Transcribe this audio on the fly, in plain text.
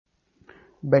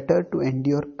Better to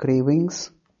endure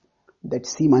cravings that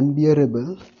seem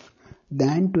unbearable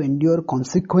than to endure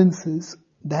consequences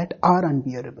that are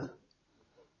unbearable.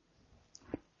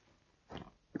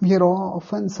 We are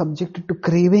often subjected to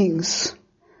cravings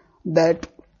that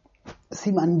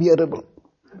seem unbearable.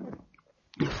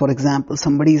 For example,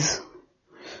 somebody is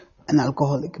an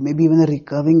alcoholic, maybe even a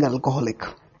recovering alcoholic.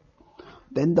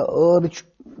 Then the urge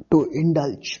to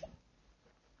indulge,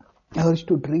 urge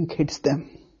to drink hits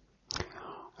them.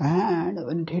 And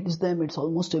when it hits them, it's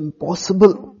almost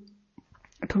impossible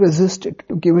to resist it,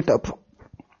 to give it up.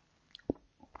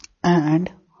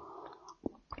 And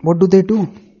what do?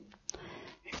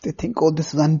 If they think, oh,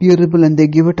 this is unbearable, and they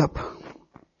give it up,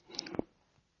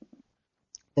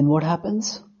 then what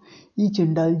happens? Each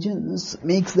indulgence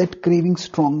makes that craving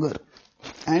stronger.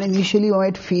 And initially you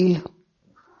might feel,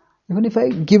 even if I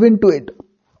give in to it,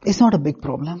 it's not a big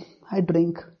problem. I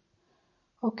drink.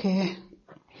 Okay.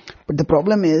 But the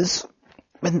problem is,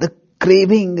 when the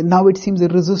craving, now it seems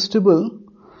irresistible,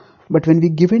 but when we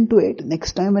give in to it,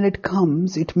 next time when it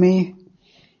comes, it may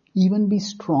even be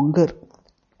stronger.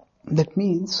 That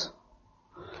means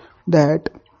that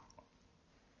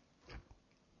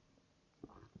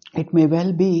it may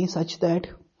well be such that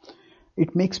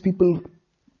it makes people,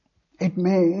 it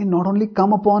may not only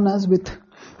come upon us with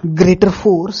greater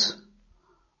force,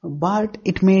 but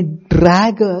it may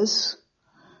drag us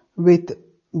with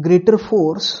greater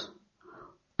force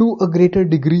to a greater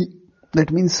degree.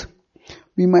 That means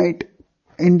we might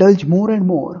indulge more and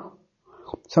more.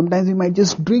 Sometimes we might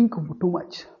just drink too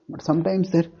much. But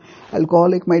sometimes the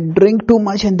alcoholic might drink too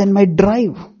much and then might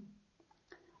drive.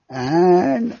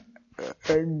 And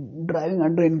driving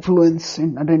under influence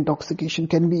and under intoxication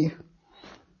can be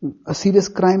a serious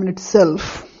crime in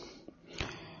itself.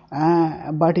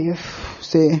 But if,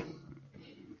 say,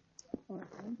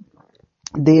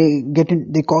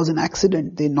 they cause an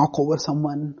accident, they knock over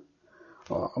someone,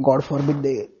 God forbid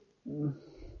they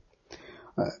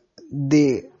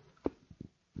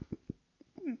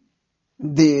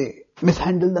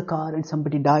mishandle the car and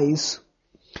somebody dies,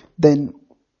 then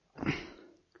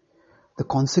the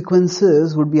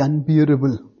consequences would be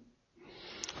unbearable.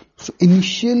 So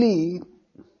initially,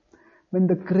 when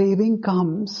the craving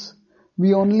comes,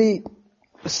 we only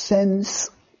sense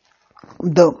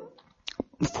the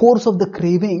force of the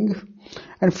craving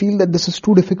and feel that this is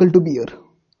too difficult to bear.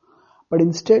 But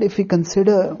instead, if we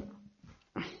consider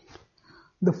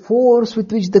the force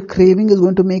with which the craving is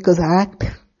going to make us act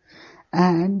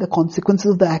and the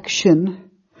consequences of the action,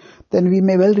 then we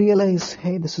may well realize,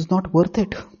 hey, this is not worth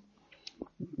it.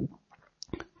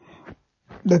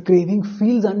 The craving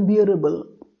feels unbearable.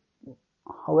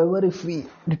 However, if we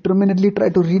determinedly try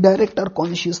to redirect our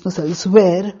consciousness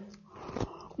elsewhere,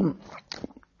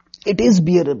 it is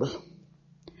bearable.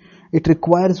 It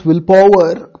requires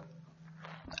willpower,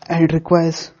 and it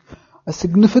requires a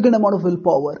significant amount of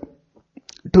willpower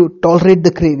to tolerate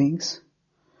the cravings.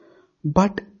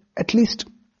 But at least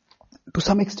to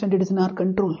some extent it is in our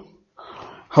control.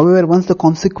 However, once the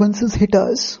consequences hit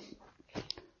us,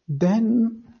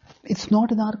 then it's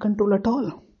not in our control at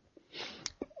all.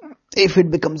 If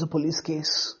it becomes a police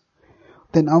case,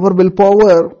 then our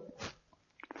willpower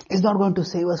is not going to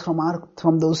save us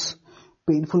from those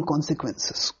painful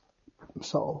consequences.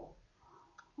 So,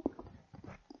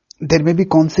 there may be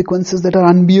consequences that are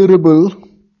unbearable,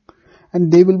 and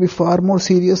they will be far more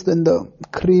serious than the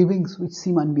cravings which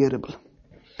seem unbearable.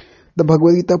 The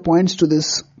Bhagavad Gita points to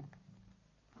this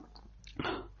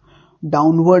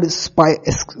downward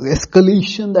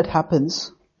escalation that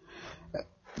happens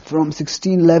from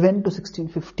 1611 to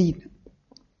 1615.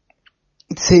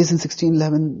 It says in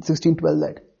 1612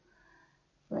 that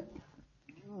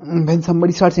when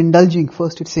somebody starts indulging,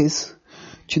 first it says,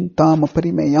 Chintam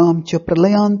aparimayam cha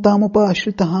pralayantam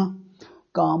upashritaha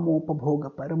kamopabhoga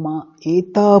parama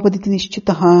etapaditi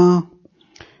nishchitaha.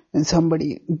 And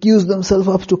somebody gives themselves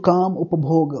up to kam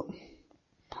upabhoga,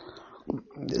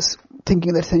 just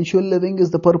thinking that sensual living is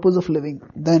the purpose of living.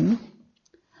 Then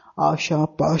asha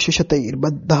pashashatair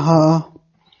baddha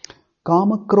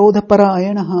kama krodha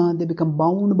parayanaha, they become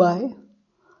bound by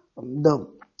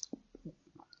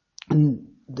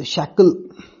the shackle,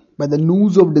 by the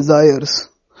noose of desires.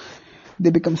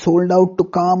 They become sold out to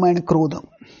kama and krodha.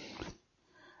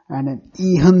 And an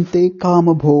ihante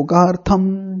kama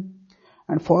bhogartham,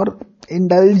 and for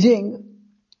indulging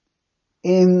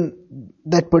in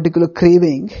that particular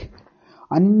craving,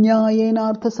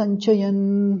 anyayenartha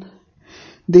sanchayan,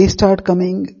 they start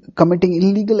committing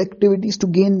illegal activities to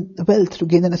gain wealth, to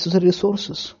gain the necessary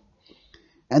resources.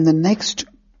 And the next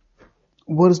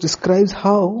verse describes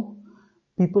how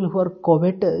people who are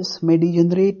covetous may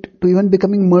degenerate to even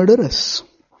becoming murderous.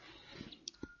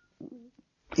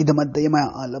 Idamadya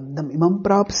maya alabdam imam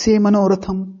prapse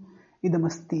manoratham.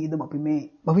 Idamasti idamapi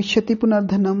me bhavishyati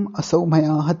punardhanam asau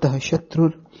maya hatah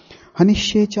shatrur.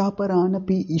 Hanishye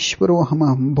chaparanapi ishvaro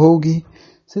hamam bhogi.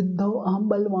 Siddho aham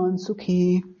balvan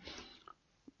sukhi.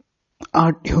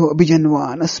 Adhyo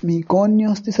abhijanvan asmi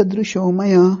konyasti sadrisho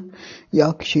maya.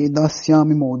 Yakshe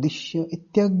dasyami modishya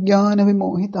ityajnana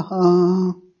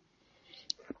vimohitaha.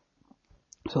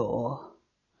 So,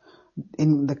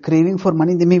 in the craving for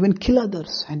money, they may even kill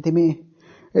others and they may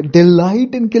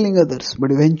delight in killing others.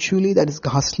 But eventually that is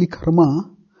ghastly karma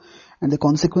and the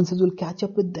consequences will catch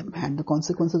up with them and the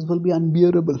consequences will be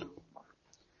unbearable.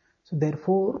 So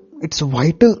therefore, it's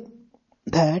vital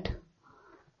that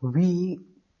we,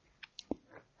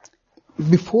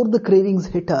 before the cravings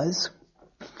hit us,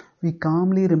 we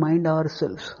calmly remind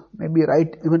ourselves, maybe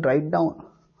even write down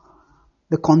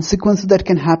the consequences that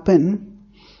can happen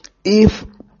if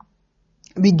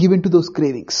we give into those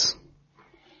cravings.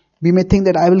 We may think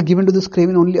that I will give into this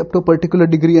craving only up to a particular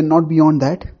degree and not beyond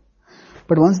that.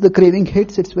 But once the craving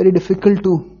hits, it's very difficult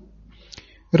to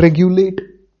regulate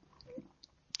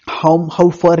how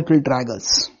far it will drag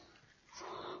us.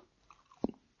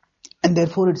 And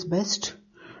therefore it's best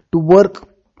to work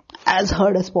as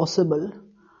hard as possible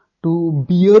to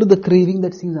bear the craving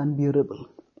that seems unbearable.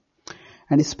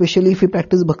 And especially if we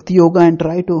practice bhakti yoga and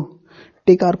try to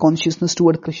take our consciousness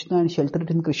toward Krishna and shelter it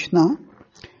in Krishna,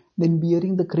 then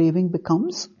bearing the craving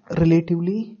becomes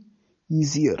relatively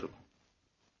easier.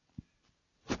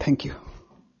 Thank you.